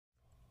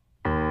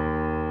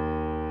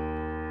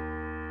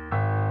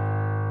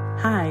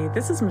Hi,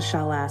 this is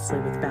Michelle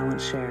Astley with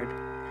Balance Shared,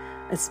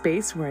 a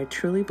space where I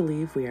truly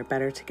believe we are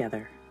better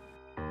together.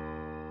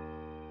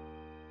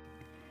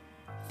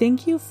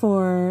 Thank you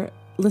for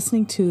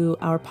listening to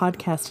our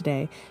podcast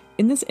today.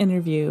 In this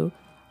interview,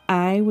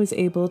 I was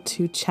able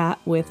to chat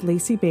with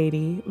Lacey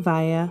Beatty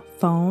via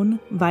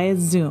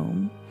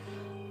Zoom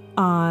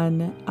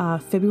on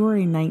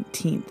February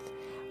 19th.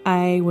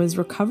 I was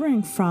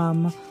recovering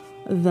from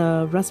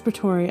the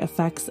respiratory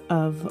effects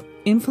of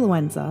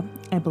influenza,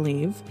 I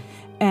believe,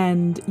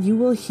 and you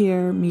will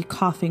hear me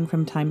coughing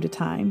from time to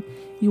time.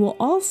 You will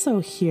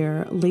also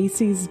hear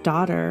Lacey's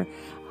daughter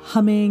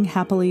humming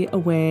happily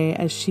away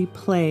as she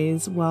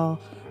plays while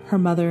her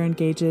mother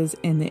engages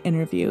in the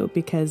interview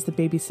because the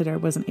babysitter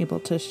wasn't able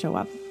to show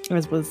up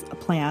as was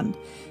planned.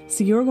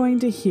 So you're going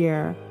to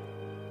hear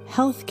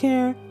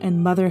healthcare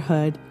and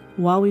motherhood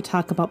while we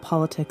talk about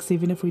politics,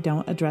 even if we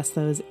don't address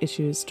those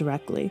issues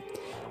directly.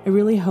 I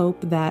really hope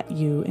that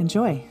you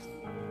enjoy.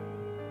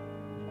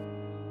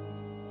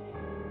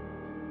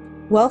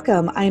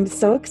 Welcome. I'm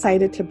so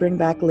excited to bring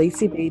back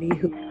Lacey Beatty,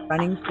 who's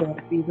running for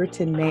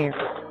Beaverton mayor.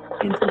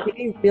 And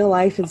today, real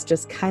life is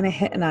just kind of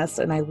hitting us,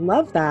 and I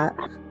love that.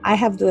 I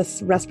have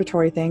this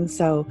respiratory thing,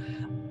 so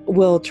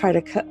we'll try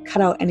to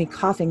cut out any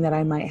coughing that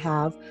I might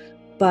have.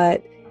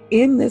 But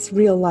in this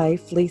real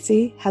life,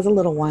 Lacey has a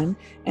little one,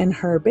 and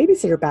her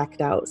babysitter backed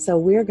out. So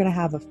we're going to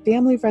have a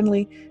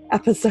family-friendly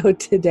episode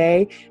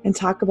today and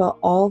talk about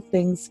all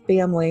things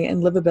family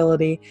and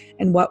livability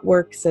and what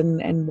works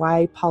and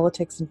why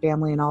politics and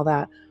family and all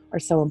that are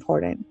so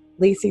important.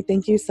 Lacey,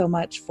 thank you so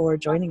much for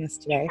joining us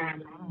today.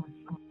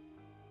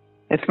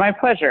 It's my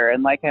pleasure.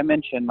 And like I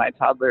mentioned, my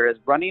toddler is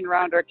running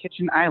around our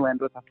kitchen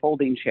island with a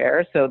folding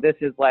chair. So this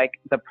is like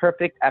the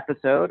perfect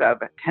episode of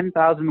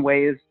 10,000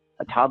 Ways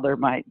a Toddler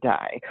Might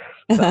Die.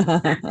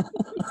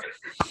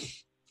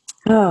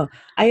 Oh,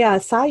 I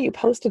saw you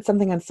posted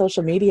something on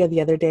social media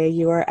the other day.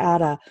 You were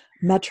at a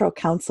Metro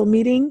Council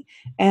meeting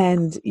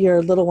and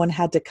your little one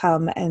had to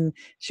come and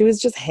she was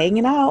just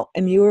hanging out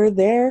and you were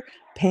there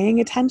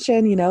paying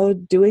attention,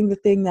 doing the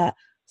thing that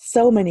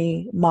so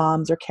many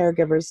moms or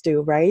caregivers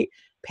do, right?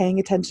 Paying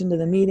attention to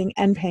the meeting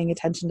and paying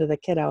attention to the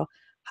kiddo.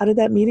 How did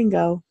that meeting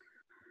go?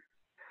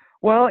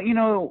 Well,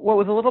 what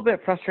was a little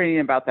bit frustrating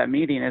about that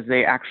meeting is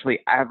they actually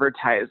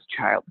advertised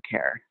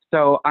childcare.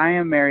 So I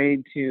am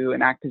married to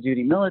an active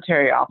duty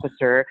military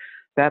officer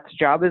that's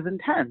job is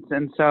intense.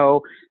 And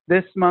so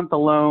this month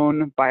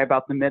alone, by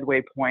about the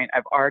midway point,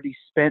 I've already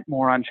spent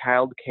more on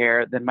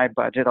childcare than my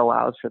budget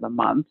allows for the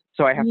month.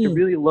 So I have to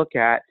really look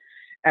at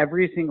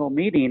every single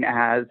meeting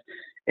as,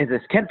 is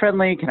this kid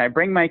friendly? Can I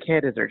bring my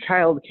kid? Is there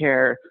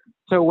childcare?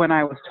 So when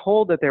I was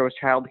told that there was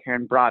childcare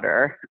in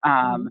Broader,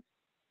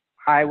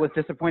 I was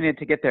disappointed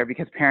to get there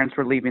because parents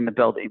were leaving the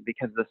building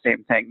because of the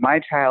same thing. My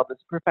child is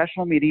a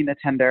professional meeting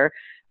attender,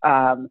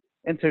 and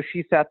so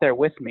she sat there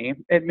with me.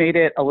 It made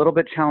it a little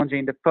bit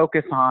challenging to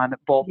focus on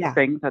both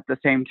things at the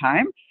same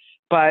time.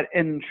 But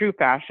in true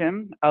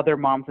fashion, other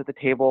moms at the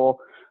table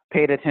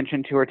paid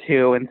attention to her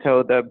too, and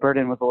so the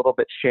burden was a little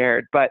bit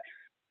shared. But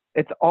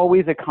it's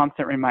always a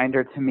constant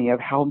reminder to me of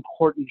how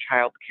important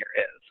childcare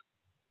is.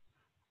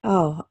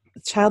 Oh,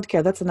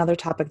 childcare. That's another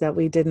topic that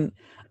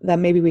that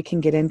maybe we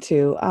can get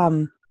into.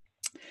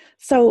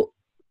 So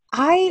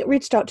I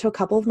reached out to a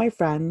couple of my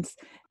friends,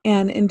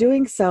 and in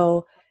doing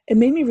so, it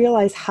made me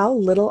realize how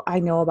little I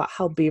know about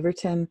how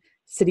Beaverton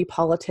city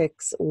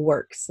politics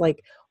works,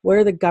 like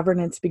where the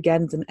governance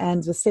begins and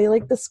ends with, say,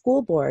 like the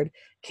school board.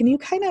 Can you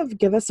kind of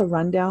give us a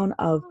rundown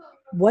of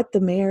what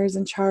the mayor is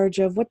in charge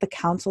of, what the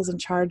council's in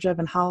charge of,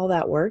 and how all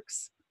that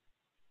works?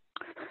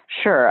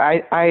 Sure.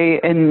 I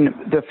in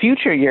the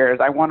future years,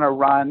 I want to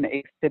run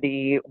a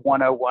City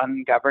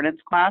 101 governance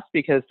class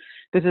because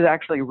this is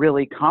actually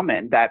really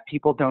common that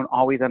people don't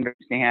always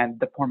understand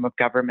the form of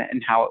government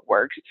and how it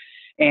works.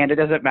 And it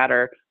doesn't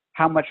matter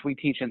how much we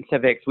teach in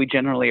civics, we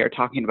generally are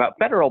talking about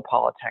federal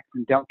politics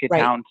and don't get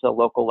down to the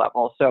local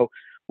level. So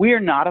we are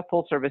not a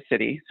full service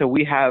city. So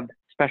we have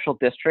special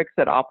districts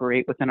that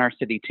operate within our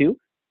city too.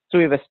 So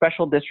we have a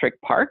special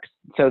district parks.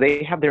 So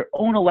they have their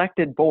own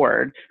elected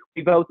board.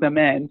 We vote them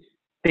in.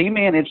 They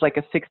manage like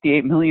a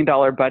 $68 million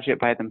budget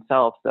by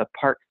themselves, the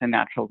parks and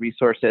natural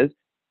resources.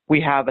 We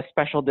have a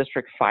special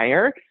district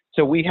fire.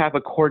 So we have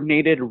a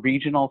coordinated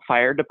regional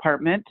fire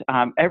department.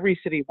 Every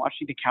city in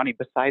Washington County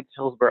besides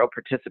Hillsborough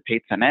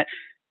participates in it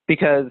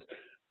because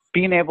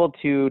being able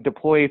to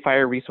deploy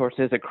fire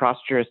resources across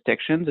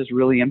jurisdictions is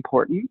really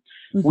important.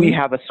 We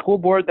have a school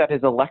board that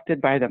is elected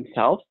by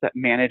themselves that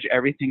manage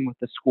everything with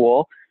the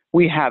school.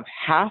 We have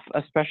half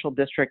a special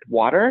district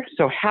water.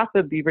 So half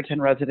of Beaverton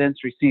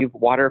residents receive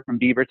water from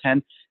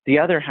Beaverton. The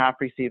other half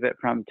receive it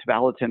from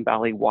Tualatin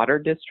Valley Water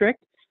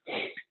District.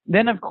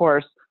 Then, of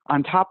course,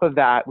 on top of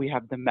that, we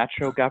have the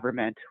metro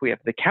government, we have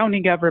the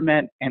county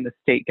government, and the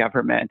state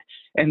government.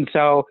 And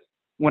so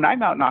when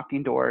I'm out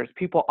knocking doors,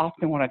 people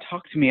often want to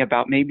talk to me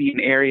about maybe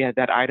an area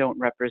that I don't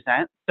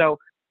represent. So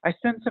I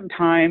spend some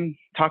time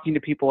talking to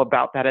people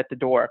about that at the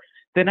door.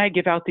 Then I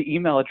give out the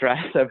email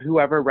address of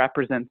whoever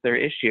represents their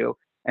issue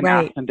and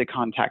ask them to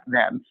contact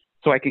them.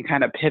 So I can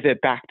kind of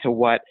pivot back to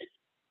what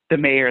the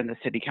mayor and the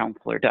city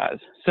councilor does.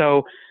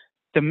 So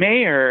the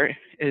mayor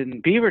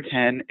in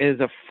Beaverton is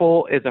a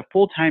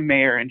full-time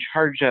mayor in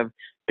charge of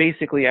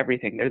basically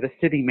everything. They're the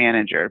city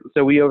manager.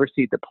 So we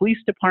oversee the police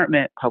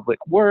department, public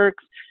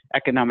works,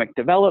 economic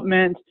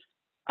development,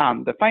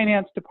 the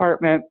finance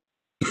department,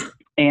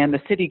 and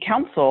the city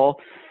council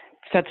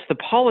sets the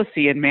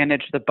policy and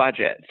manage the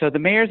budget. So the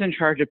mayor's in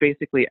charge of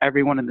basically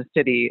everyone in the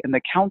city, and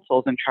the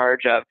council's in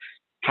charge of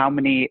how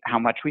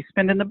much we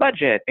spend in the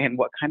budget and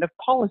what kind of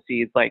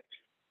policies. Like,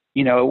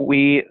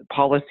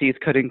 policies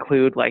could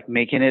include like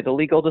making it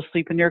illegal to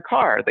sleep in your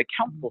car. The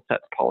council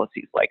sets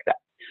policies like that.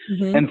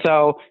 Mm-hmm. And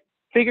so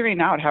figuring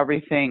out how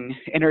everything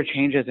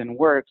interchanges and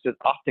works is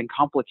often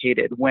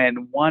complicated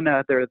when one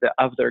other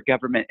of their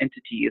government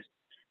entities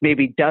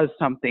maybe does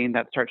something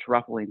that starts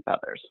ruffling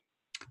feathers.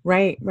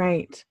 Right.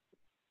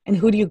 And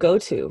who do you go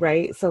to,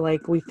 right? So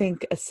like we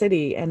think a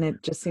city, and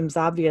it just seems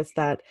obvious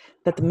that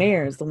the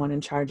mayor is the one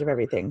in charge of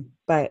everything,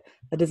 but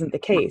that isn't the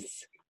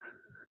case.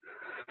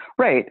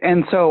 Right.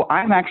 And so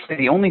I'm actually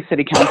the only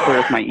city councilor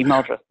with my email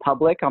address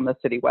public on the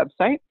city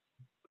website.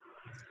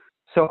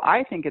 So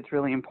I think it's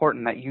really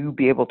important that you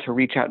be able to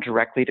reach out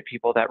directly to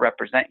people that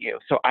represent you.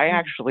 So I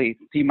actually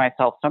see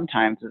myself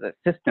sometimes as a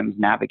systems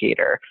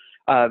navigator.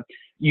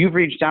 You've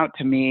reached out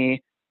to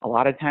me. A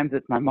lot of times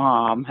it's my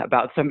mom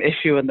about some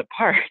issue in the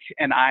park,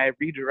 and I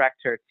redirect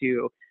her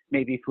to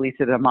maybe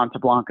Felicia de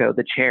Monteblanco,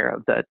 the chair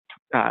of the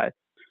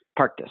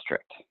park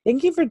district.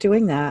 Thank you for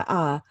doing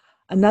that.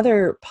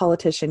 Another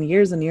politician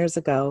years and years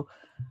ago,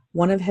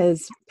 one of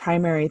his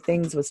primary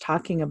things was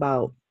talking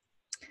about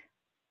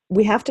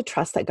we have to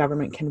trust that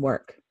government can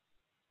work.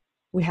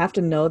 We have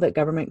to know that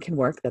government can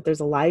work, that there's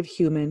a live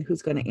human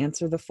who's going to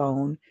answer the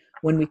phone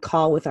when we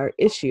call with our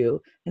issue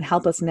and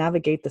help us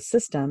navigate the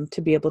system to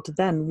be able to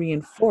then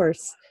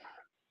reinforce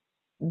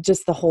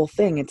just the whole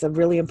thing. It's a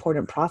really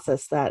important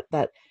process that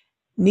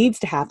needs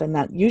to happen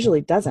that usually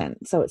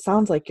doesn't. So it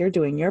sounds like you're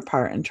doing your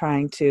part in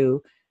trying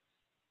to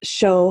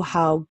show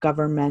how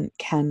government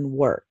can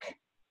work.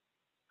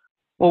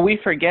 Well, we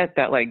forget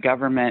that like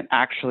government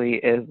actually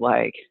is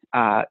like,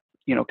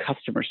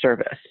 customer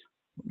service,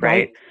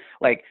 right?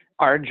 Like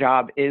our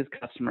job is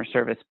customer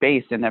service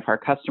based. And if our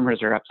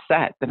customers are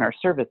upset, then our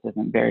service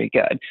isn't very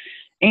good.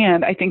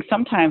 And I think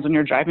sometimes when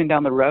you're driving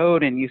down the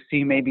road and you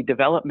see maybe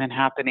development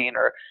happening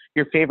or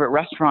your favorite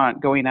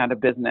restaurant going out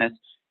of business,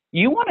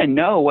 you want to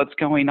know what's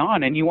going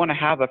on and you want to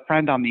have a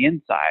friend on the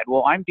inside.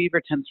 Well, I'm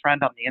Beaverton's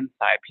friend on the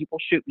inside. People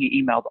shoot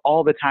me emails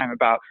all the time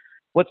about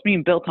what's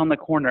being built on the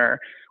corner,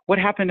 what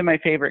happened to my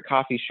favorite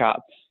coffee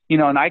shop.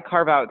 And I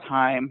carve out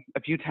time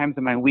a few times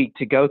in my week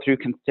to go through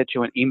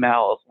constituent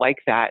emails like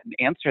that and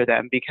answer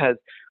them because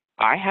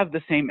I have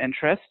the same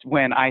interest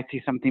when I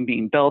see something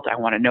being built. I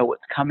want to know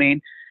what's coming.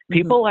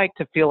 People like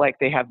to feel like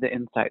they have the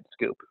inside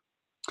scoop.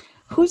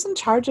 Who's in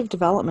charge of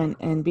development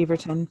in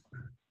Beaverton?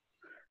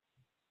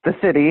 The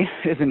city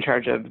is in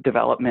charge of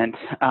development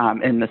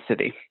in the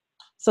city.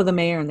 So the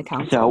mayor and the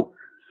council.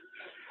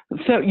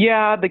 So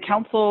yeah, the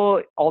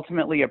council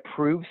ultimately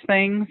approves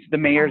things. The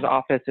mayor's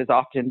office is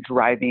often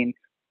driving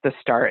the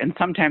start, and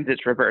sometimes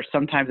it's reversed.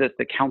 Sometimes it's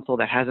the council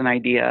that has an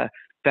idea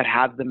that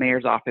has the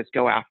mayor's office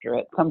go after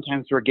it.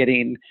 Sometimes we're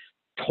getting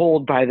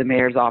told by the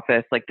mayor's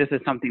office, like, this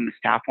is something the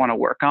staff want to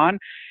work on.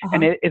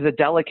 And it is a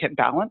delicate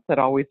balance that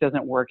always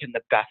doesn't work in the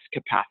best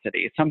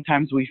capacity.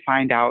 Sometimes we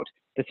find out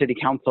the city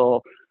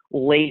council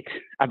late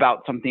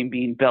about something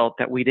being built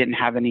that we didn't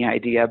have any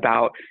idea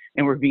about,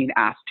 and we're being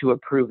asked to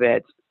approve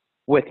it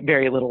with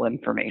very little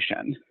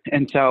information.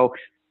 And so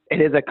it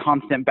is a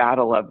constant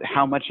battle of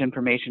how much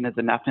information is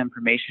enough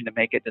information to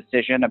make a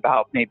decision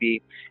about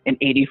maybe an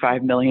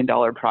 $85 million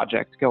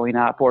project going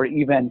up, or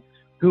even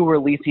who we're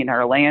leasing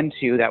our land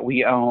to that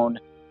we own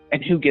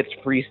and who gets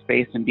free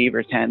space in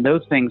Beaverton.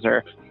 Those things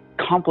are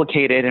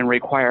complicated and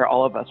require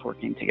all of us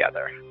working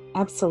together.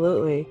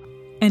 Absolutely.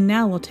 And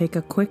now we'll take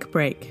a quick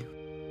break.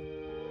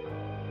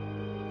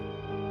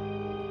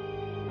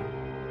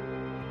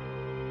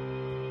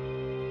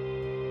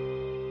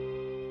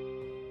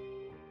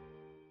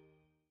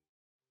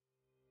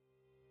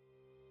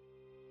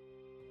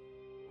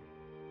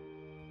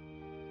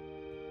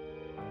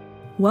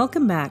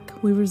 Welcome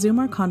back. We resume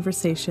our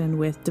conversation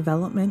with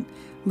development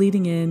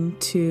leading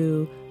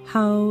into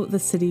how the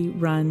city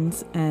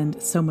runs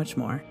and so much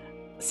more.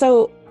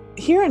 So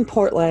here in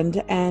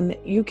Portland, and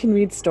you can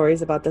read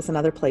stories about this in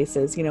other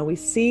places, we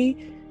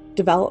see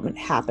development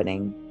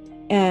happening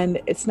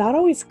and it's not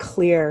always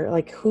clear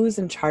like who's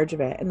in charge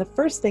of it. And the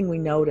first thing we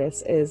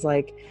notice is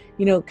like,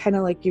 kind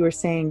of like you were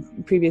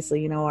saying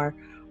previously, our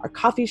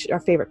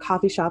favorite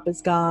coffee shop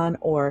is gone,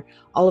 or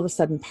all of a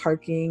sudden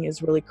parking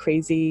is really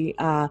crazy.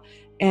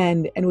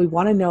 And we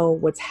want to know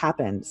what's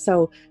happened.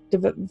 So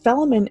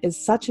development is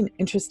such an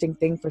interesting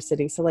thing for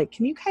cities. So like,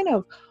 can you kind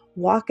of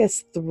walk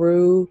us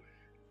through,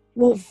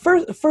 well,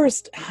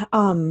 first,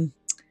 can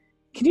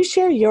you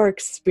share your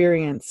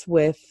experience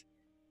with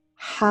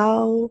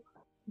how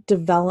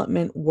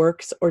development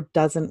works or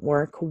doesn't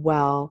work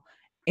well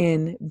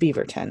in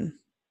Beaverton?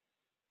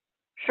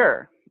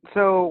 Sure.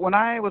 So when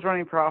I was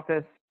running for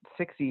office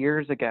 6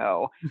 years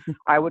ago,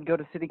 I would go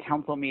to city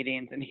council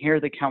meetings and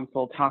hear the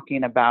council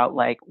talking about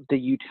like the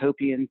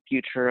utopian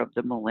future of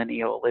the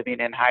millennial living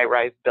in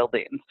high-rise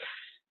buildings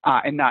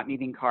and not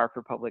needing car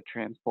for public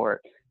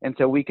transport. And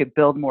so we could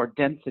build more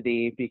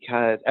density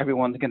because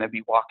everyone's going to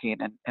be walking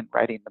and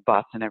riding the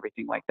bus and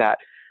everything like that.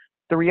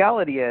 The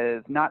reality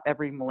is not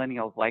every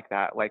millennial is like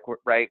that. Like, we're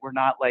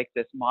not like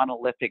this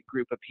monolithic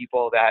group of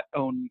people that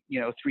own,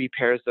 3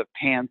 pairs of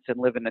pants and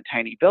live in a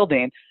tiny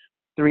building.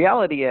 The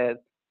reality is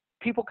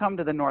people come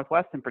to the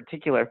Northwest in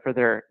particular for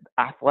their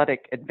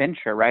athletic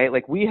adventure, right?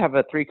 Like, we have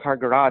a 3-car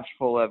garage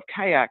full of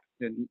kayaks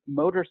and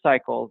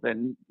motorcycles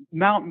and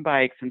mountain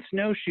bikes and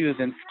snowshoes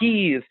and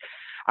skis.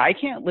 I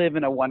can't live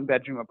in a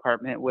 1-bedroom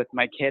apartment with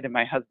my kid and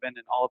my husband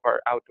and all of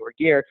our outdoor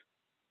gear.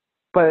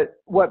 But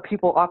what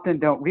people often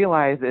don't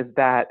realize is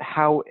that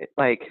how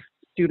like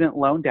student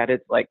loan debt is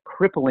like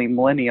crippling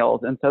millennials.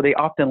 And so they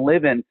often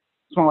live in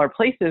smaller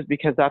places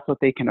because that's what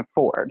they can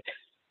afford.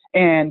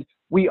 And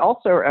we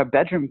also are a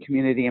bedroom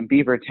community in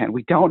Beaverton.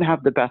 We don't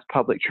have the best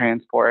public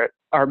transport.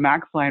 Our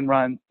Max line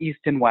runs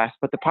east and west,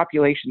 but the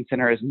population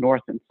center is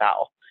north and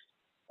south.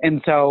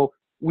 And so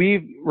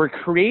we're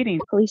creating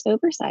a police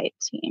oversight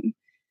team,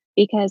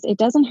 because it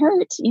doesn't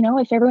hurt,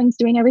 if everyone's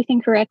doing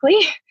everything correctly,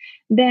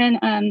 then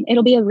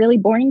it'll be a really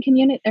boring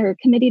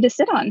committee to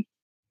sit on.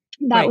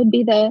 That would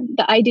be the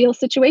ideal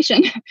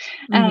situation.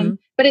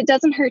 But it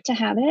doesn't hurt to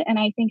have it. And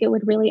I think it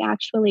would really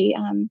actually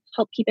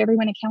help keep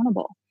everyone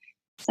accountable.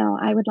 So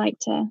I would like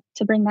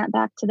to bring that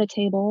back to the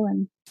table,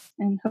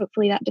 and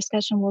hopefully that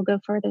discussion will go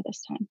further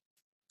this time.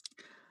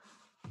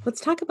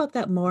 Let's talk about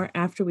that more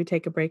after we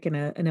take a break in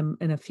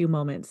a few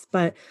moments.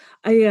 But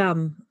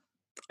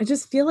I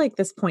just feel like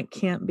this point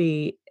can't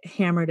be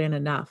hammered in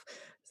enough,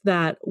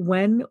 that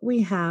when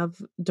we have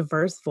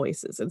diverse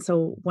voices, and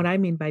so what I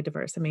mean by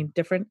diverse, I mean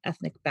different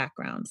ethnic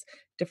backgrounds,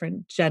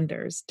 different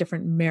genders,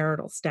 different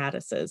marital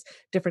statuses,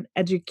 different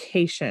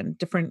education,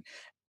 different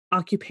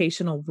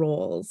occupational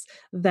roles,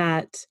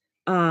 that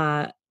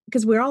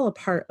because we're all a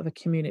part of a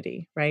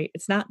community, right?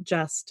 It's not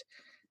just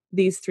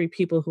these 3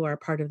 people who are a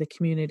part of the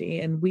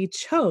community. And we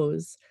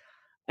chose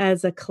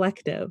as a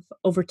collective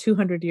over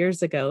 200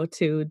 years ago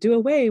to do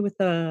away with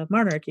the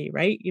monarchy,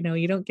 right?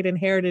 You don't get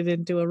inherited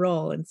into a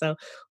role. And so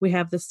we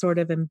have this sort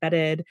of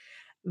embedded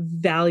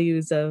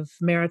values of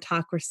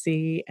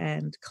meritocracy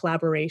and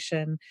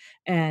collaboration,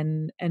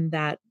 and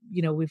that,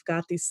 we've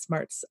got these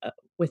smarts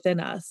within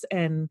us.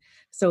 And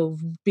so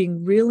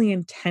being really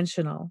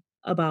intentional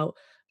about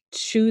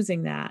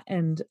choosing that.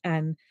 And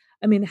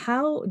I mean,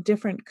 how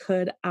different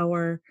could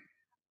our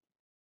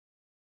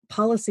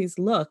policies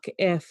look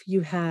if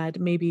you had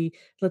maybe,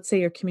 let's say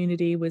your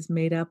community was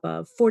made up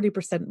of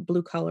 40%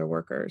 blue collar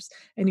workers,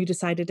 and you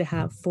decided to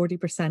have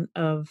 40%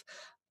 of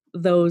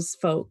those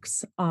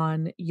folks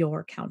on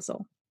your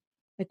council?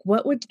 Like,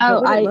 what would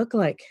it look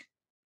like?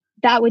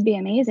 That would be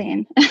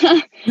amazing.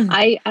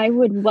 I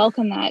would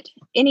welcome that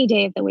any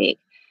day of the week.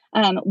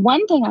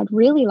 One thing I'd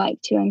really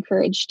like to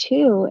encourage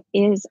too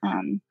is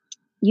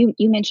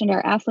you mentioned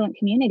our affluent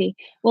community.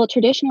 Well,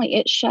 traditionally,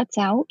 it shuts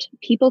out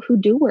people who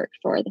do work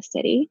for the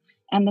city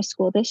and the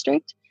school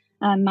district.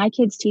 My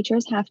kids'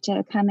 teachers have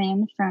to come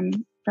in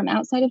from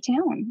outside of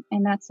town,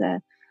 and that's a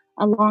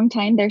long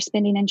time they're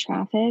spending in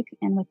traffic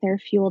and with their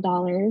fuel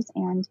dollars.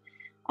 And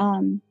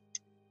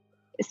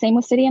same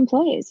with city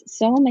employees.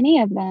 So many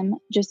of them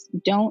just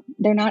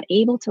they're not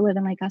able to live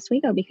in Lake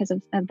Oswego because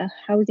of the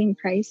housing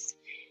price.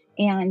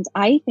 And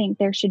I think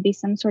there should be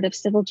some sort of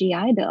civil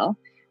GI bill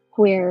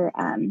where,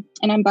 and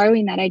I'm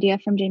borrowing that idea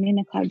from Jamie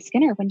McLeod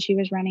Skinner when she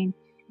was running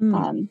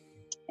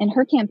in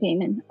her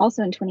campaign, and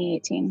also in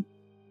 2018.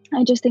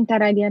 I just think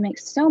that idea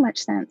makes so much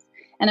sense.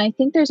 And I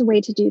think there's a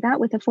way to do that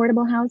with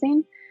affordable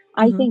housing.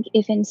 I think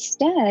if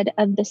instead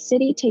of the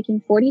city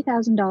taking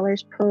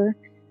 $40,000 per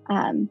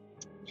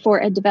for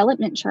a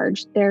development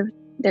charge,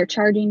 they're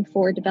charging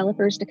for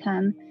developers to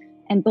come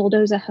and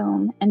bulldoze a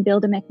home and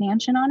build a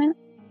McMansion on it,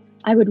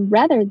 I would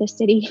rather the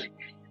city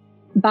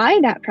buy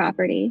that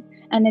property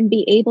and then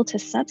be able to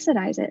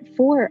subsidize it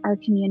for our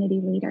community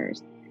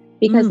leaders.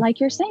 Because like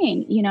you're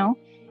saying,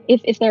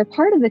 if they're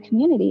part of the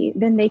community,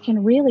 then they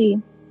can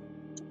really,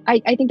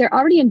 I think they're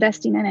already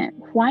investing in it.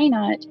 Why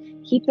not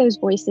keep those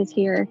voices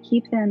here,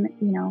 keep them,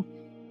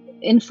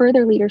 in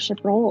further leadership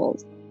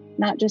roles,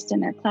 not just in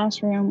their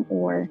classroom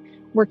or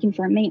working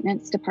for a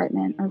maintenance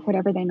department or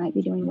whatever they might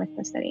be doing with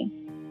the city.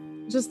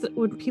 Just that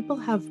when people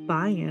have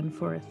buy-in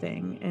for a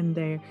thing and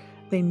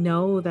they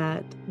know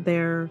that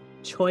their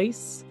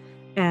choice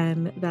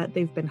and that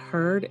they've been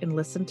heard and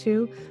listened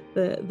to,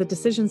 the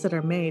decisions that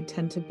are made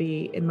tend to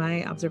be, in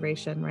my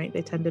observation, right,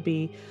 they tend to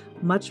be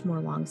much more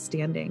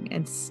long-standing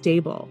and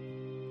stable.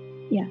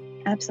 Yeah,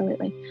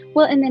 absolutely.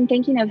 Well, and then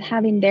thinking of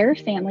having their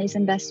families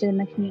invested in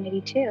the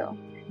community too.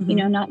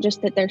 Not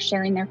just that they're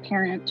sharing their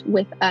parent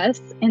with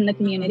us in the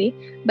community,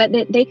 but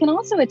that they can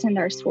also attend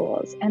our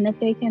schools, and that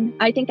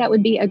I think that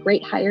would be a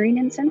great hiring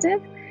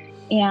incentive.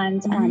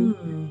 And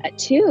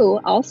two,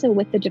 also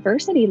with the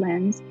diversity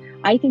lens,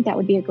 I think that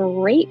would be a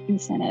great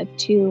incentive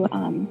to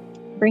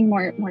bring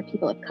more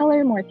people of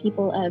color, more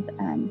people of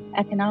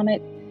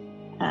economic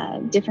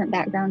different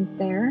backgrounds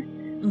there.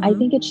 Mm-hmm. I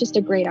think it's just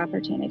a great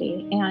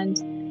opportunity,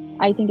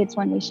 and I think it's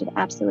one we should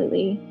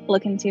absolutely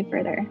look into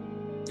further.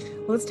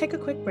 Well, let's take a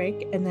quick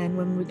break, and then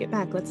when we get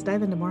back, let's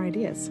dive into more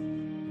ideas.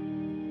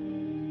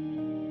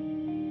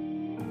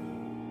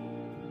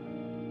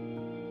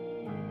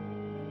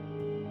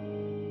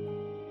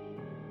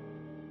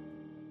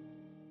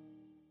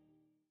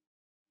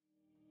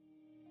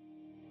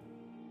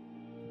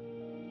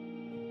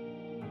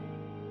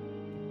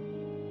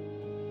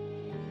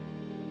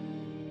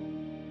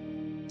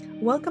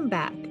 Welcome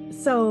back.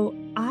 So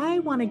I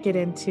want to get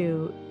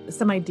into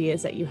some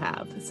ideas that you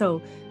have. So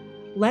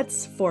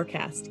let's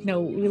forecast.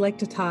 We like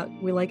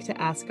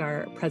to ask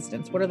our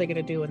presidents, what are they going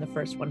to do in the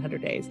first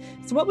 100 days?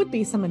 So what would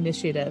be some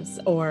initiatives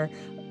or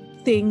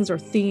things or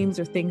themes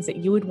or things that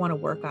you would want to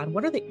work on?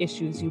 What are the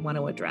issues you want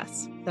to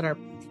address that are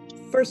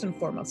first and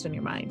foremost in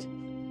your mind?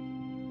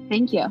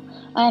 Thank you.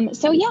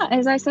 So yeah,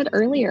 as I said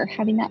earlier,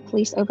 having that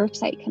police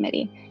oversight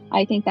committee,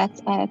 I think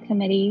that's a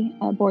committee,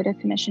 a board or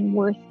commission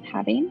worth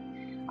having.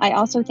 I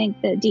also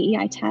think the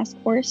DEI task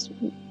force,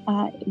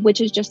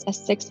 which is just a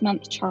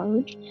 6-month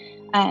charge,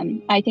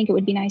 I think it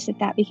would be nice if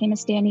that became a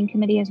standing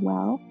committee as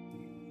well.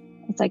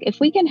 It's like if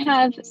we can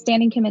have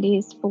standing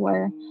committees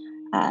for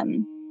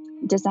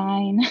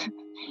design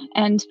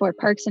and for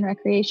parks and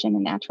recreation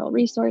and natural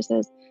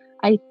resources,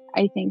 I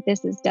think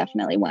this is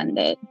definitely one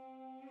that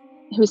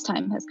whose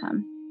time has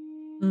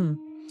come.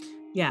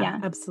 Yeah,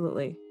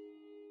 absolutely.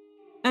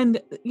 And,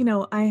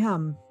 I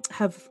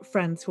have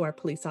friends who are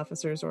police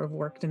officers or have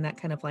worked in that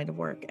kind of line of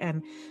work.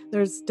 And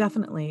there's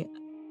definitely,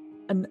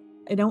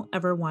 I don't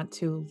ever want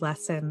to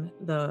lessen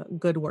the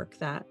good work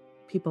that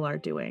people are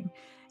doing.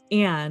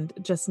 And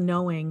just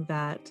knowing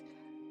that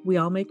we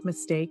all make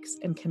mistakes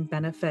and can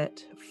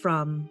benefit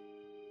from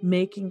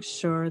making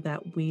sure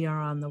that we are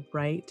on the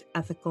right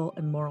ethical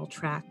and moral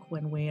track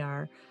when we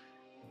are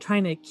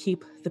trying to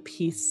keep the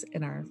peace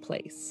in our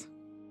place.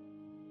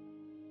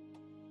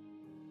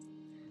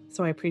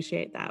 So I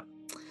appreciate that.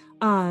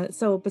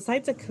 So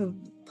besides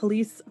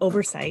police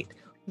oversight,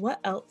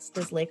 what else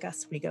does Lake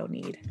Oswego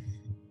need?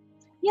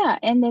 Yeah,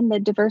 and then the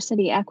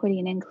diversity, equity,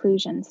 and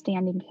inclusion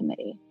standing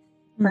committee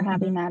for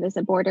having that as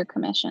a board or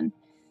commission.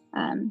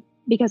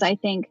 Because I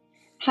think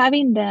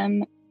having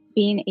them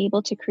being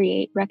able to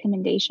create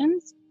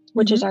recommendations,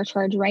 which is our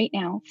charge right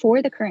now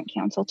for the current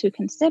council to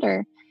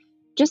consider,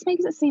 just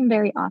makes it seem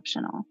very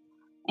optional.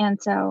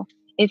 And so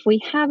if we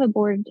have a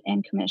board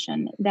and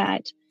commission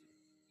that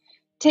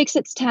takes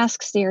its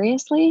task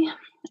seriously,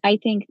 I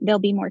think they'll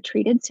be more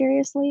treated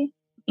seriously,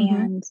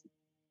 and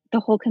the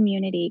whole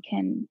community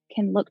can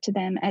look to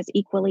them as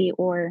equally,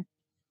 or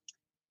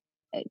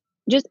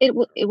just it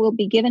will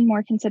be given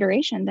more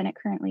consideration than it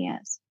currently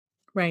is.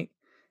 Right.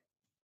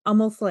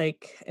 Almost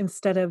like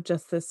instead of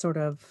just this sort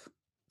of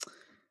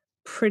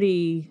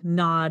pretty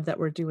nod that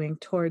we're doing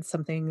towards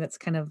something that's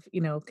kind of,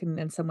 can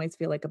in some ways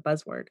feel like a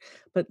buzzword,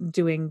 but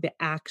doing the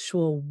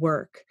actual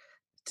work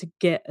to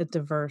get a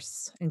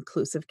diverse,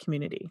 inclusive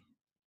community.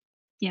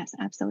 Yes,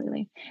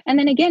 absolutely. And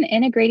then again,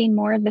 integrating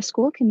more of the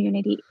school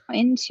community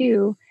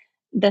into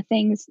the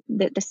things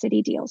that the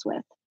city deals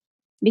with,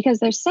 because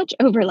there's such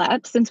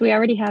overlap since we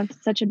already have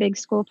such a big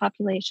school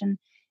population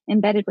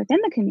embedded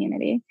within the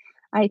community.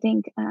 I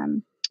think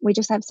we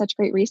just have such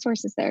great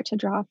resources there to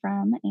draw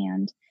from,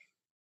 and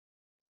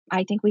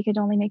I think we could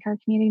only make our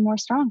community more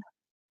strong.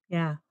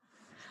 Yeah.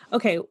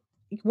 Okay.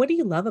 What do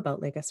you love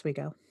about Lake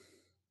Oswego?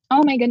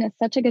 Oh my goodness,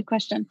 such a good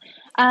question.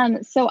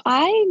 So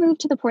I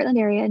moved to the Portland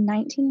area in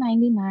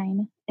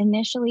 1999,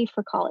 initially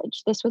for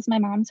college. This was my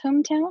mom's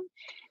hometown,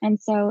 and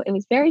so it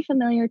was very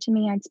familiar to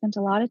me. I'd spent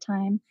a lot of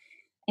time,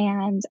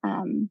 and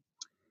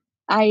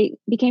I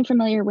became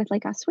familiar with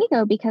Lake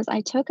Oswego because I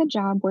took a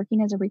job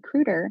working as a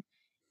recruiter,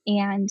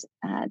 and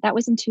that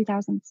was in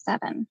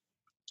 2007.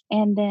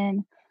 And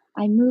then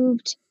I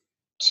moved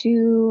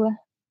to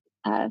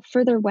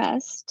further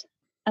west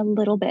a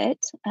little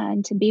bit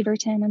into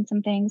Beaverton and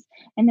some things.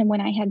 And then when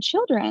I had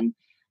children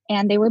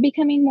and they were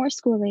becoming more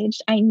school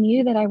aged, I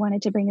knew that I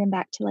wanted to bring them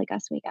back to Lake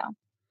Oswego.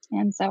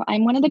 And so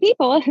I'm one of the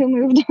people who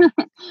moved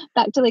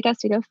back to Lake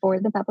Oswego for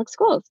the public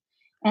schools.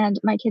 And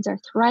my kids are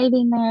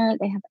thriving there.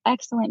 They have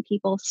excellent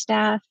people,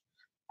 staff,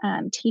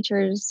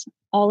 teachers,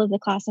 all of the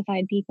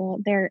classified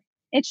people.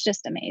 It's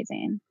just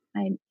amazing.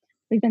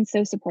 We've been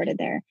so supported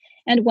there.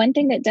 And one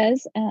thing that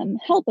does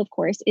help, of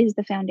course, is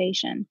the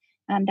foundation.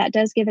 That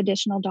does give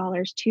additional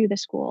dollars to the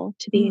school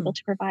to be able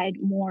to provide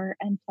more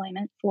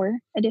employment for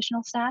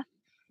additional staff.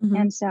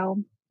 And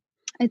so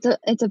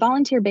it's a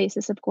volunteer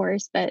basis, of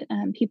course, but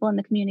people in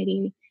the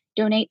community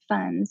donate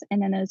funds,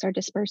 and then those are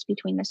dispersed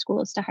between the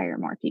schools to hire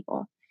more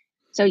people.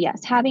 So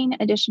yes, having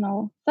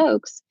additional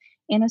folks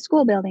in a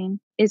school building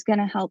is going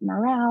to help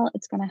morale.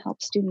 It's going to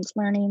help students'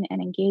 learning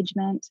and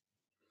engagement.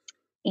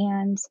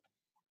 And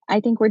I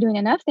think we're doing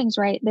enough things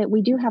right that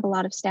we do have a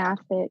lot of staff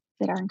that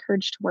are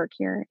encouraged to work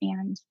here,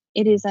 and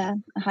it is a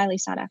highly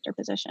sought after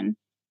position.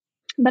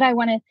 But I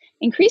want to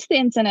increase the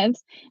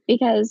incentives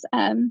because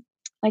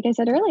like I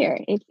said earlier,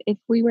 if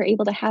we were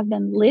able to have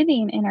them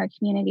living in our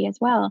community as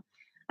well,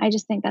 I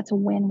just think that's a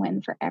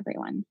win-win for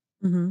everyone.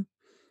 Mm-hmm.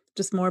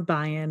 Just more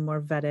buy-in,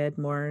 more vetted,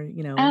 more,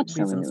 reasons to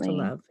Absolutely.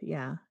 love.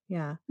 Yeah.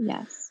 Yeah.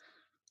 Yes.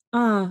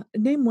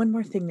 Name one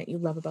more thing that you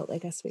love about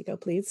Lake Oswego,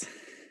 please.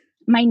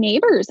 My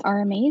neighbors are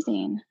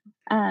amazing.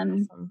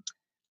 Awesome.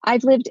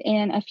 I've lived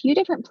in a few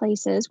different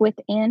places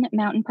within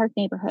Mountain Park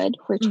neighborhood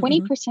where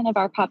Mm-hmm. 20% of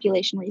our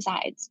population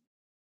resides.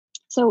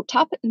 So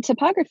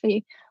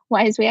topography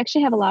wise, we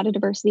actually have a lot of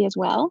diversity as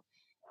well.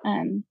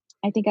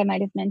 I think I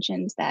might have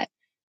mentioned that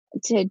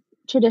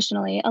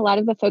traditionally, a lot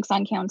of the folks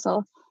on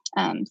council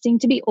seem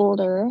to be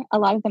older. A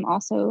lot of them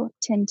also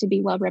tend to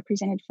be well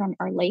represented from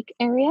our lake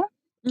area,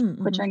 which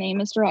Mm-hmm. our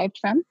name is derived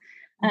from.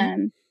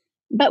 Mm-hmm.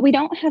 But we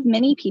don't have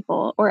many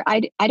people, or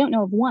I don't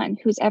know of one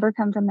who's ever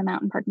come from the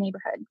Mountain Park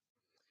neighborhood.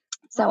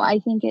 So Oh. I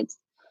think it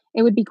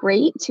would be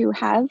great to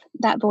have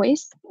that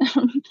voice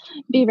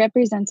be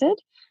represented.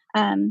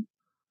 Um,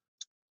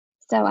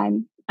 so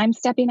I'm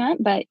stepping up,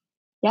 but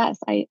yes,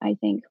 I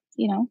think,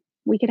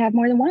 we could have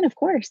more than one, of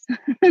course.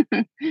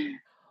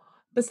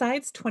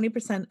 Besides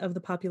 20% of the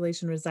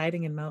population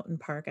residing in Mountain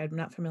Park, I'm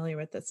not familiar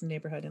with this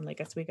neighborhood in Lake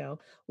Oswego.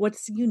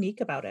 What's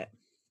unique about it?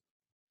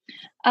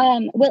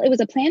 Well, it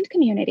was a planned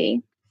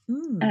community.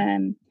 Mm.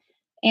 Um,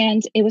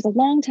 and it was a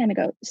long time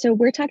ago. So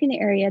we're talking the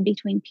area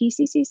between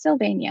PCC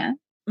Sylvania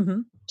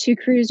Mm-hmm. to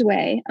Cruise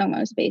Way,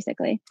 almost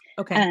basically,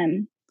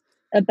 Okay.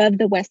 above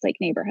the Westlake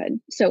neighborhood.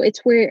 So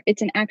it's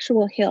an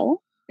actual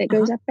hill that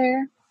goes Uh-huh. up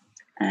there.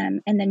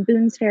 And then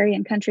Boone's Ferry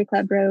and Country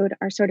Club Road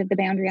are sort of the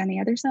boundary on the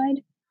other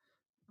side.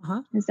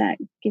 Uh-huh. Does that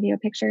give you a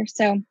picture?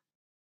 So,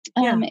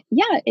 Yeah.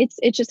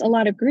 it's just a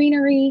lot of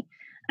greenery.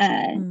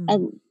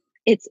 Mm.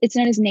 It's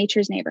known as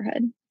nature's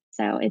neighborhood.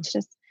 So it's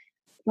just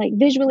like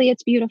visually,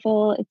 it's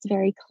beautiful. It's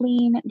very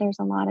clean. There's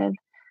a lot of,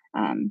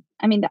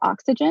 the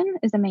oxygen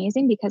is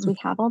amazing because we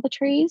have all the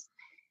trees,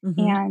 Mm-hmm.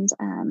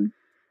 and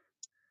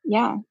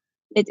yeah,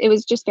 it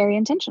was just very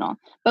intentional.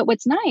 But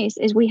what's nice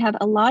is we have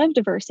a lot of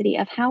diversity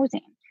of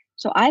housing.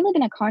 So I live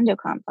in a condo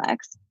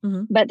complex,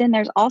 Mm-hmm. but then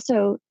there's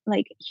also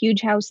like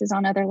huge houses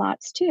on other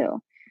lots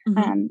too.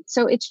 Mm-hmm.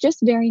 So it's just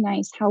very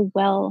nice how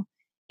well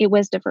it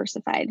was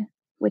diversified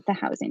with the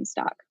housing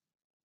stock.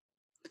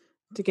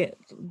 To get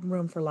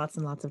room for lots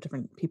and lots of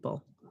different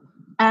people.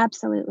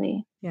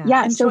 Absolutely. Yeah.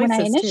 Yeah. And So when I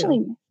choices too.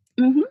 initially,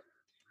 Mhm.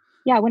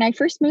 Yeah, when I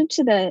first moved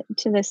to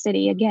the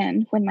city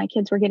again, when my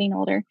kids were getting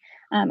older,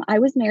 I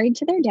was married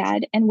to their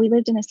dad, and we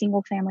lived in a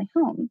single family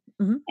home.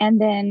 Mm-hmm.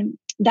 And then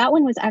that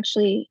one was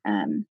actually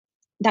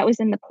that was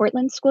in the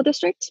Portland School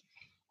District,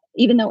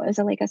 even though it was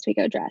a Lake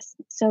Oswego address.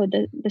 So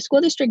the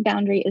school district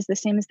boundary is the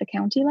same as the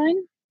county line,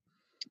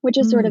 which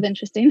is sort of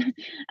interesting.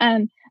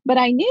 But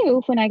I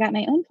knew when I got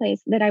my own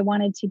place that I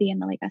wanted to be in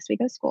the Lake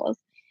Oswego schools.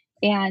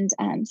 And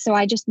so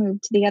I just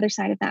moved to the other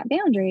side of that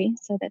boundary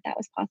so that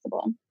was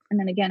possible. And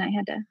then again, I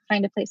had to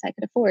find a place I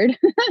could afford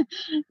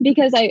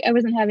because I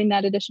wasn't having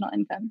that additional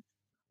income.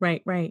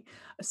 Right, right.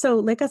 So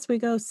Lake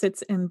Oswego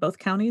sits in both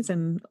counties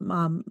in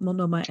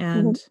Multnomah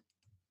and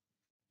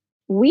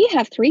We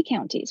have 3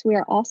 counties. We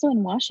are also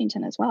in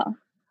Washington as well.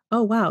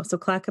 oh wow. So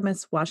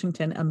Clackamas,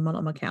 Washington, and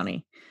Multnomah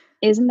County.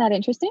 Isn't that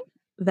interesting?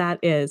 That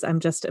is, I'm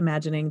just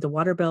imagining the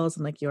water bills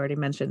and like you already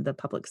mentioned, the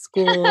public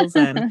schools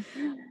and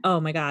oh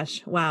my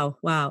gosh. Wow.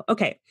 Wow.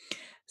 Okay.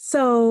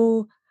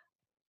 So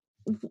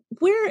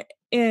we're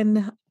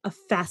in a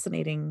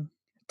fascinating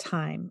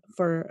time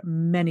for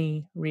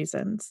many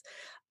reasons.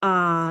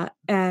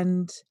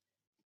 And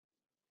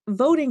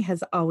voting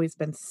has always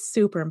been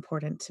super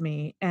important to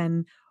me.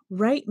 And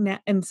right now,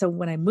 and so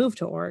when I moved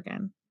to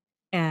Oregon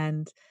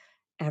and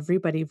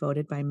everybody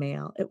voted by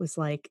mail, it was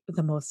like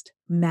the most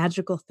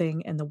magical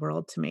thing in the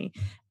world to me.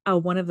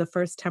 One of the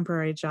first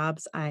temporary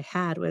jobs I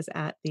had was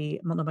at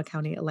the Multnomah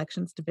County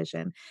Elections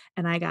Division,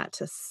 and I got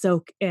to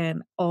soak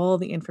in all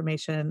the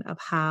information of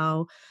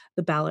how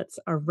the ballots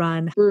are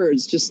run.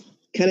 Birds just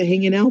kind of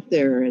hanging out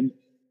there and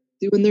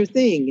doing their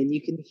thing, and you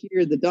can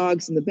hear the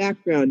dogs in the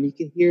background. You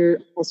can hear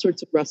all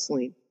sorts of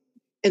rustling,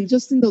 and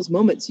just in those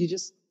moments, you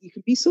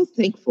can be so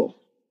thankful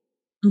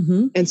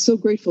and so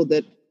grateful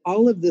that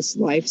all of this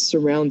life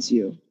surrounds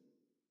you,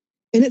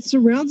 and it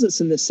surrounds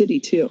us in the city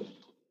too.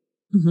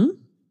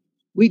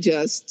 We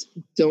just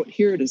don't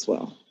hear it as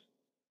well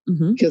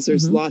because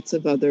there's lots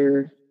of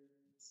other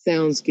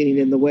sounds getting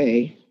in the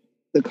way: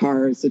 the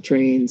cars, the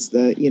trains,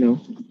 the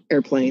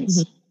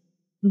airplanes,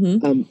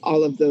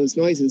 all of those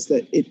noises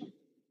that it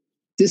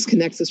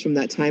disconnects us from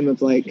that time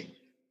of like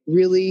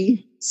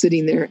really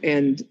sitting there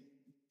and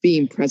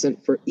being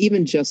present for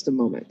even just a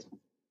moment.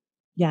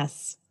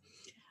 Yes.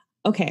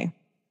 Okay.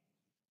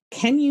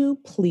 Can you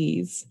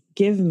please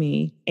give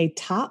me a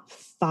top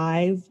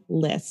 5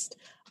 list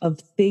of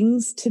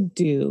things to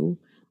do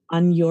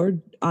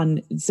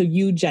so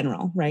you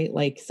general, right?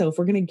 Like, so if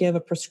we're going to give a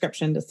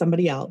prescription to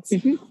somebody else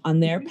on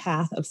their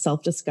path of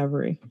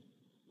self-discovery,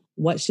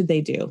 what should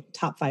they do?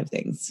 Top 5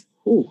 things.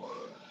 Ooh.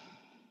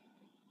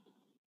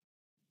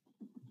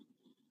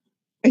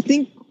 I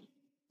think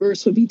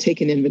first would be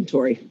taking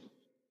inventory.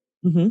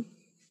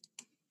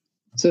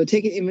 So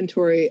take an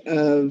inventory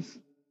of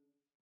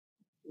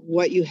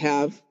what you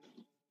have,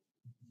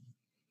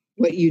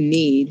 what you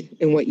need,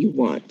 and what you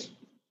want.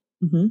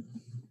 Mm-hmm.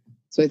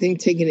 So I think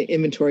taking an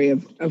inventory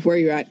of where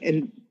you're at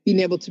and being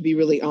able to be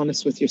really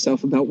honest with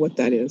yourself about what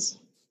that is.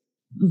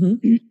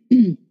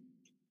 Mm-hmm.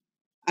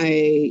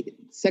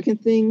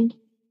 Second thing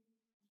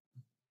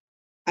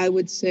I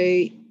would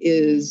say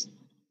is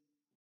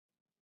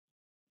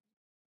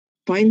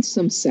find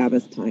some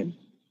Sabbath time.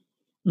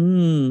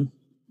 Mm.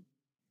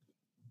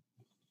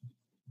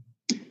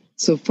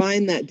 So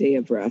find that day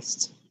of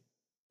rest.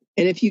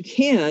 And if you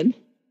can,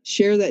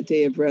 share that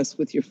day of rest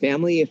with your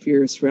family if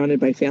you're surrounded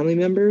by family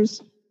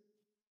members,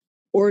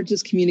 or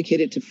just communicate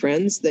it to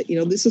friends that,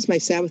 this is my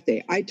Sabbath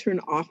day. I turn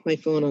off my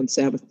phone on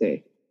Sabbath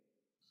day.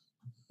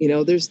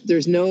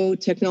 There's no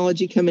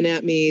technology coming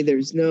at me.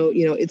 There's no,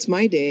 it's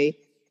my day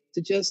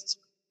to just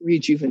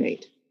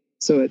rejuvenate.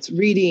 So it's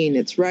reading,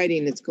 it's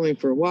writing, it's going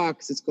for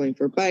walks, it's going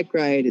for a bike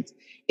ride, it's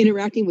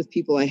interacting with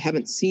people I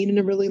haven't seen in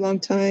a really long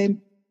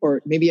time,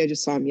 or maybe I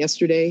just saw them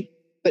yesterday,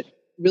 but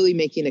really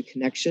making a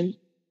connection,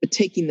 but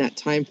taking that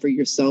time for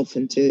yourself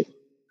and to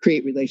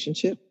create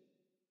relationship.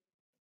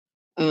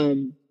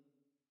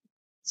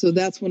 So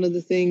that's one of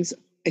the things.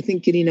 I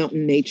think getting out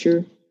in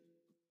nature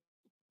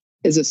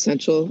is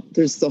essential.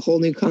 There's the whole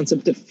new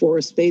concept of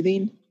forest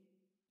bathing,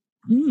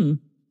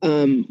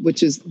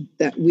 which is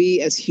that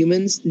we as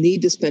humans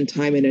need to spend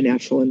time in a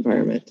natural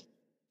environment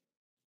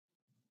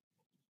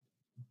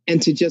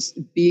and to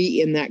just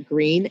be in that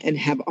green and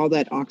have all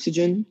that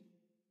oxygen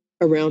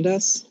around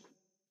us.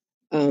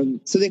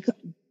 So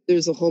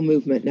there's a whole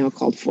movement now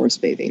called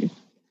forest bathing.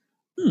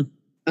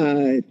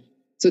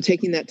 So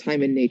taking that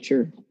time in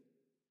nature.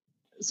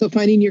 So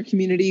finding your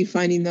community,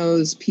 finding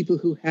those people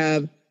who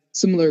have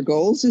similar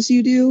goals as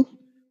you do,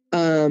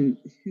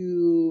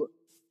 who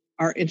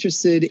are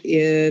interested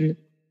in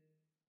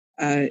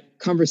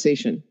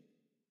conversation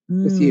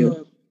with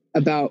you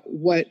about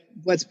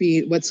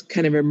what's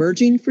kind of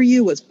emerging for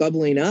you, what's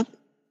bubbling up,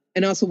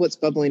 and also what's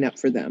bubbling up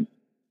for them.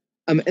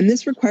 And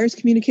this requires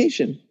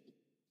communication.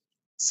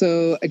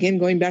 So again,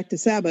 going back to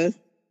Sabbath,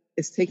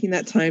 it's taking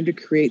that time to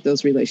create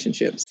those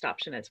relationships.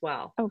 Option as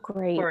well. Oh,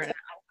 great. For an upgrade.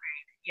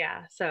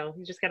 Yeah. So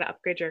you just got to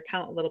upgrade your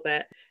account a little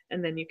bit,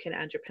 and then you can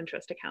add your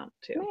Pinterest account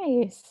too.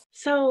 Nice.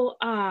 So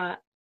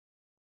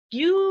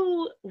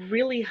you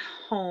really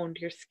honed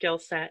your skill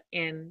set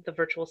in the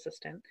virtual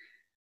assistant,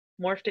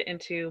 morphed it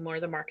into more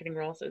of the marketing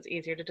role so it's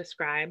easier to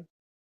describe.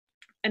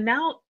 And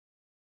now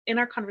in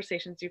our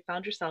conversations, you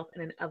found yourself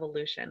in an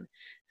evolution.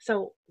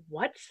 So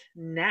what's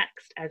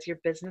next as your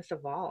business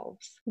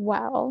evolves?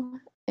 Well,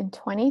 in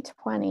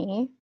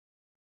 2020,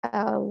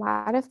 a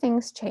lot of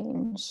things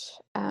change.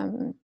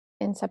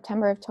 In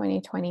September of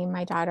 2020,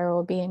 my daughter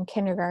will be in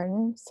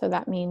kindergarten. So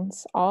that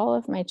means all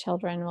of my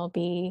children will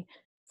be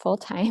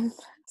full-time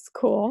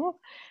school.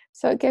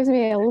 So it gives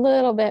me a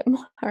little bit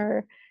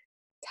more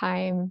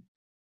time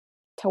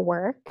to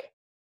work.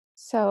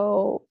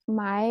 So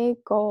my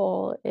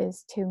goal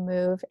is to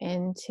move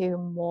into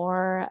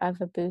more of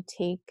a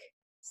boutique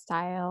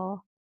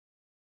style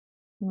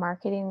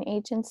marketing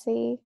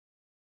agency,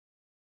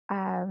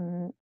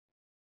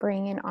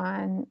 bringing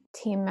on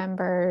team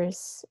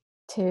members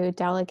to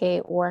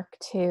delegate work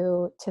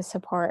to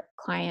support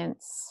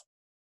clients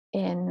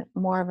in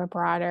more of a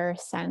broader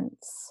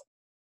sense.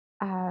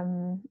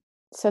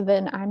 So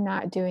then I'm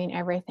not doing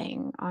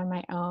everything on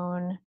my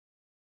own,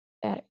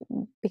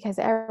 because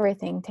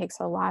everything takes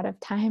a lot of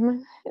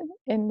time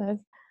in the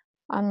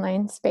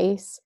online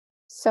space.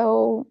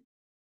 So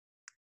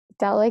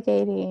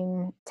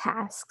delegating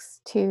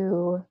tasks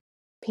to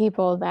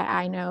people that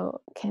I know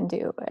can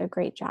do a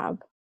great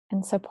job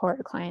and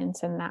support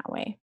clients in that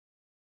way.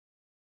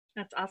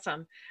 That's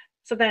awesome.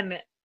 So then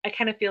I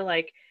kind of feel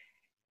like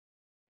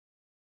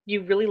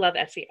you really love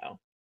SEO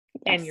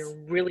and you're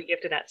really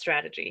gifted at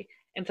strategy.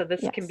 And so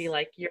this can be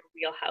like your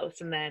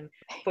wheelhouse. And then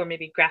for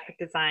maybe graphic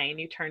design,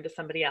 you turn to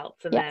somebody else,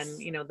 and then,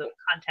 the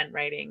content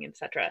writing,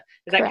 etc.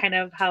 Is that kind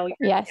of how?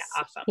 Yes.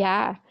 Yeah, awesome.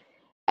 Yeah.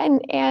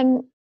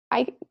 And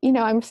I,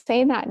 I'm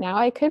saying that now,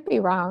 I could be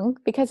wrong,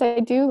 because I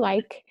do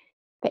like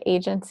the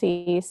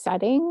agency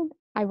setting.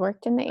 I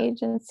worked in the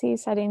agency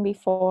setting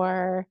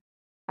before.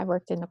 I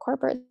worked in the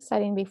corporate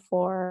setting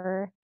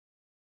before.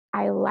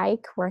 I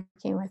like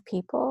working with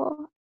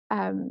people.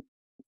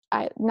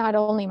 Not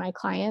only my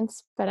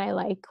clients, but I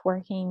like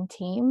working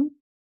team.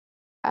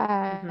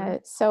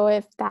 So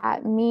if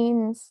that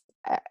means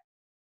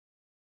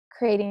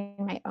creating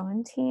my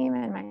own team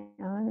and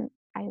my own,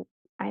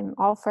 I'm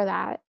all for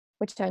that,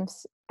 which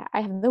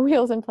I have the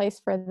wheels in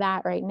place for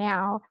that right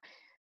now.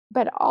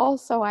 But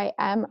also I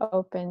am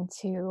open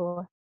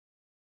to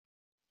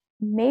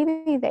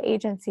maybe the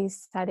agency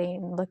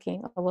setting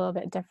looking a little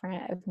bit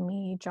different, of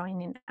me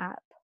joining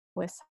up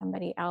with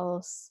somebody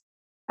else.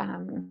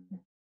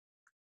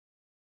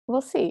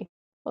 We'll see.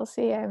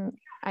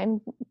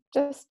 I'm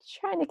just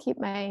trying to keep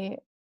my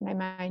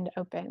mind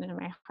open and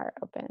my heart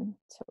open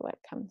to what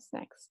comes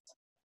next.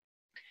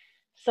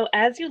 So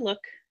as you look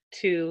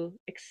to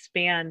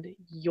expand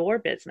your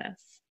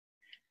business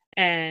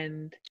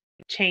and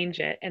change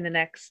it in the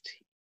next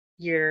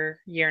year,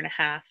 year and a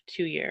half,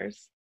 2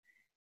 years,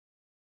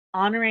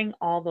 honoring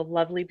all the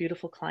lovely,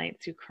 beautiful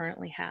clients you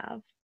currently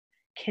have,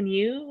 can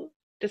you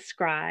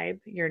describe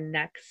your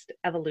next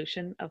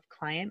evolution of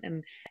client,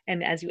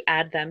 and as you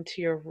add them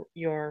to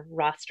your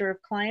roster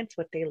of clients,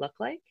 what they look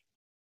like?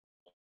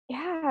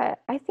 Yeah,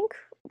 I think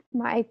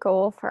my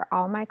goal for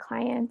all my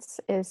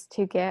clients is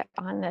to get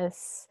on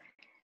this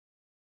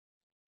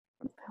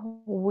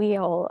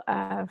wheel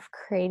of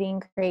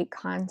creating great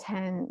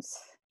content,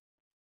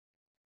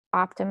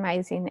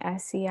 optimizing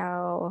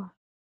SEO,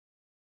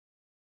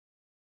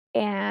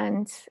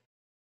 and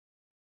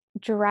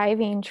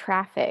driving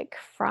traffic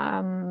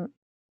from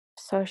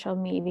social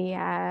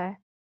media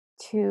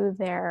to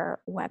their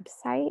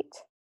website.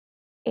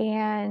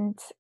 And,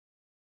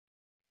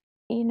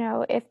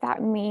 if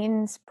that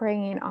means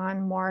bringing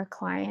on more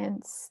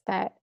clients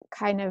that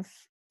kind of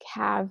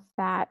have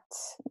that,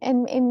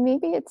 and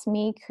maybe it's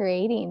me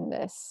creating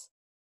this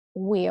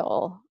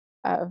wheel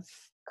of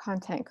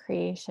content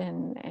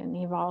creation and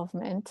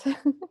evolvement.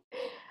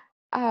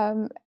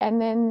 And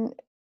then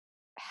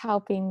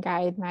helping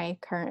guide my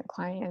current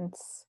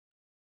clients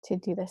to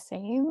do the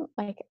same.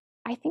 Like,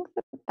 I think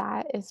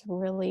that is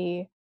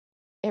really,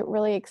 it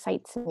really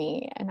excites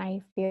me. And I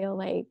feel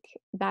like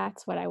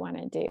that's what I want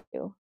to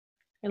do.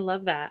 I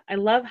love that. I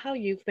love how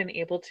you've been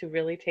able to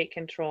really take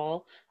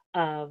control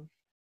of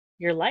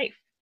your life,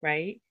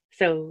 right?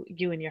 So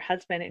you and your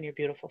husband and your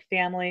beautiful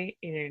family,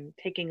 and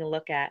taking a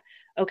look at,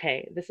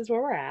 okay, this is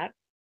where we're at.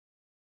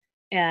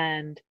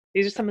 And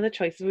these are some of the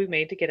choices we've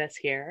made to get us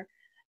here,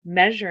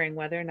 measuring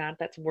whether or not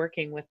that's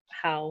working with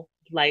how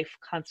life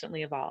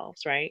constantly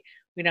evolves, right?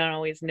 We don't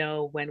always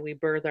know when we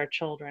birth our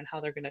children how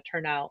they're going to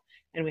turn out,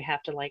 and we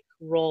have to like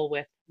roll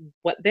with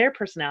what their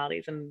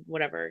personalities and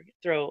whatever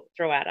throw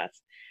at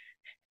us.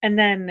 And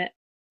then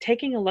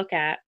taking a look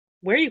at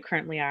where you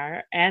currently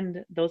are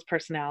and those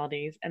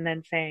personalities, and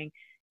then saying,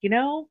 you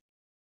know,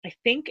 I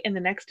think in the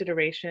next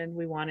iteration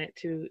we want it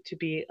to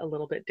be a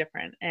little bit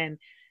different. And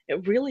I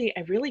really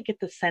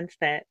get the sense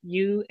that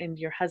you and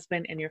your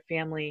husband and your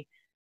family,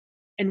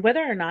 and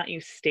whether or not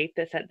you state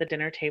this at the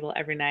dinner table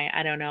every night,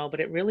 I don't know, but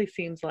it really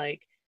seems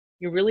like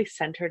you're really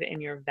centered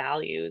in your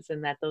values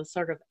and that those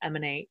sort of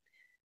emanate.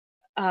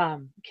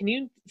 Can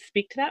you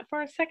speak to that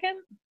for a second?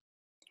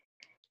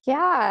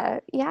 Yeah.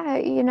 Yeah.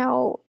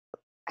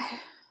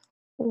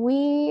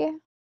 We,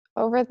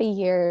 over the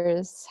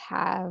years,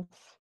 have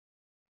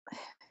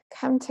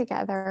come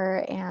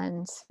together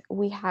and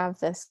we have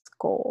this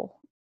goal.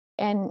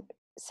 And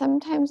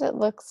sometimes it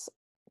looks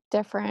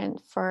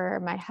different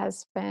for my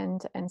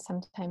husband and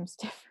sometimes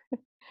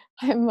different.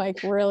 I'm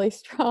like really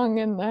strong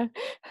in the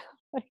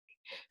like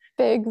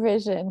big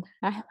vision.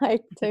 I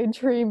like to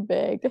dream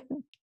big.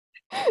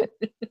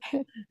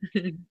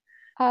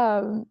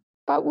 um,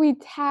 but we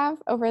have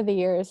over the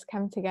years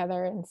come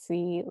together and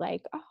see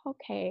like, oh,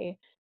 okay,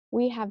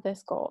 we have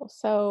this goal.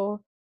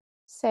 So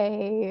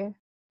say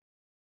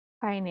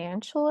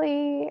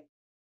financially,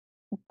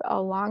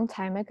 a long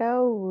time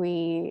ago,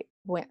 we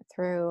went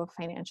through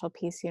Financial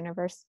Peace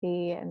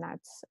University, and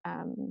that's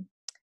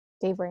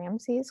Dave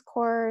Ramsey's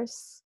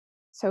course.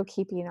 So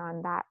keeping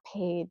on that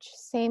page,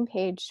 same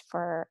page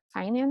for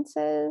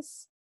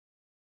finances.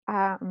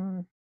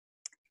 Um,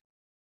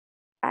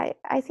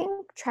 I think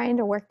trying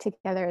to work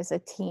together as a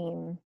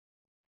team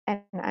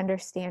and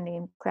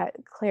understanding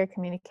clear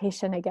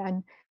communication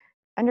again,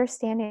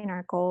 understanding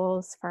our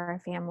goals for our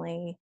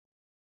family,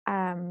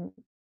 um,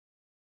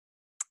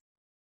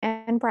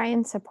 and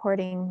Brian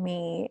supporting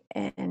me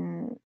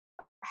in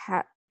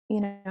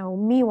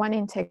me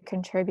wanting to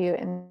contribute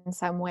in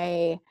some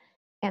way,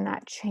 and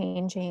that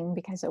changing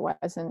because it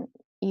wasn't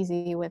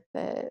easy with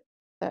the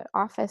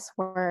office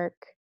work,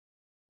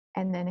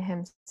 and then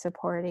him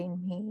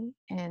supporting me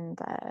in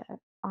the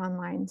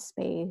online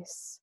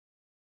space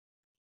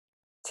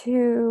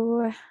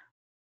to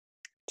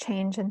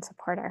change and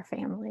support our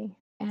family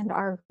and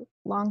our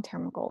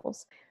long-term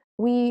goals.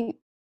 We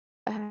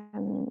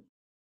um,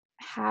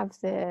 have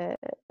the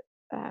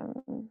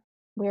um,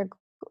 we're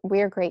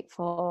we're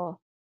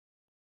grateful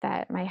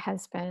that my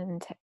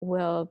husband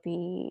will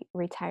be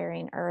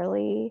retiring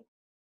early,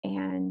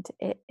 and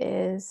it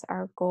is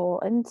our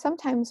goal, and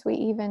sometimes we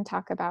even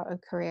talk about a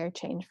career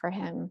change for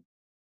him.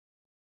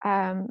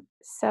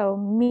 So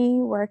me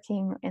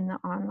working in the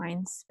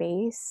online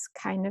space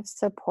kind of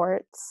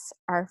supports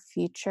our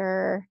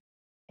future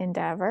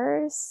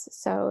endeavors.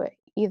 So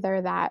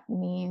either that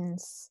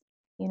means,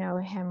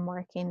 him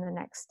working the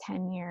next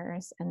 10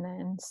 years and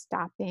then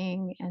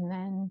stopping and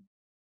then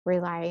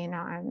relying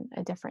on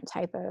a different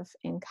type of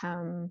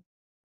income.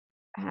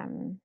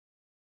 Um,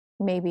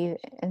 maybe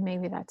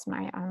that's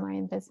my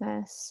online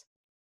business.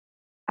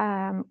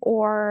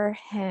 Or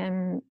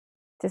him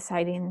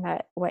deciding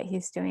that what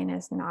he's doing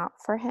is not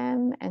for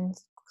him and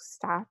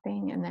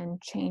stopping and then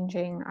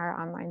changing our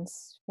online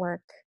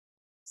work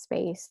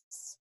space.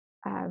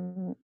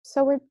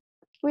 So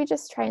we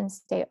just try and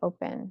stay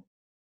open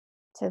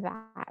to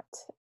that.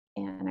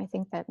 And I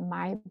think that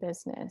my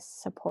business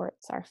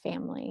supports our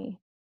family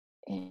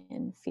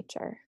in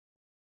future.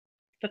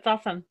 That's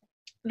awesome.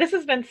 This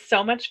has been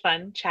so much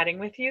fun chatting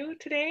with you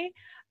today.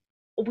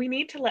 We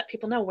need to let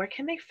people know, where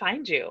can they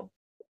find you?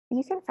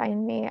 You can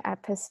find me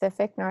at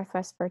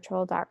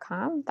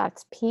pacificnorthwestvirtual.com.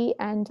 That's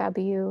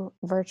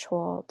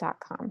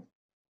pnwvirtual.com.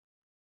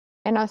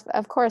 And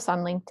of course on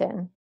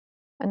LinkedIn.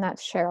 And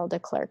that's Cheryl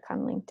DeClerc on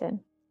LinkedIn.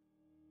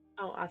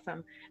 Oh,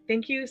 awesome.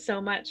 Thank you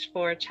so much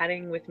for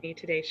chatting with me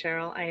today,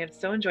 Cheryl. I have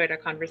so enjoyed our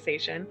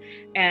conversation,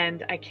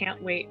 and I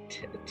can't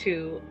wait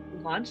to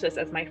launch this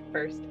as my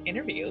first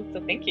interview.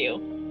 So thank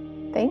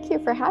you. Thank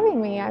you for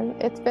having me.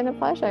 It's been a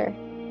pleasure.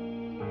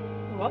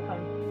 You're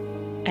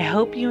welcome. I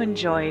hope you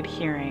enjoyed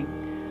hearing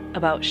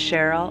about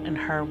Cheryl and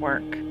her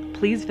work.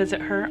 Please visit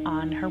her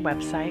on her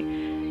website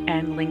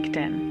and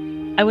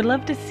LinkedIn. I would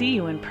love to see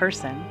you in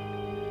person.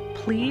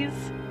 Please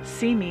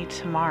see me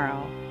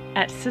tomorrow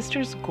at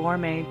Sisters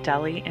Gourmet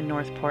Deli in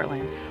North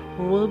Portland,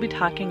 where we'll be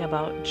talking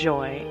about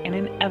joy, and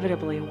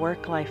inevitably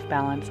work-life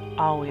balance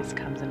always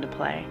comes into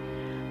play.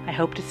 I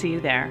hope to see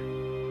you there.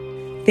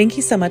 Thank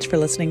you so much for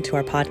listening to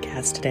our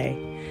podcast today.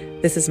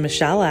 This is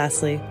Michelle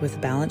Astley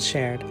with Balance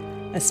Shared,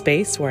 a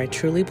space where I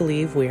truly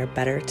believe we are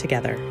better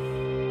together.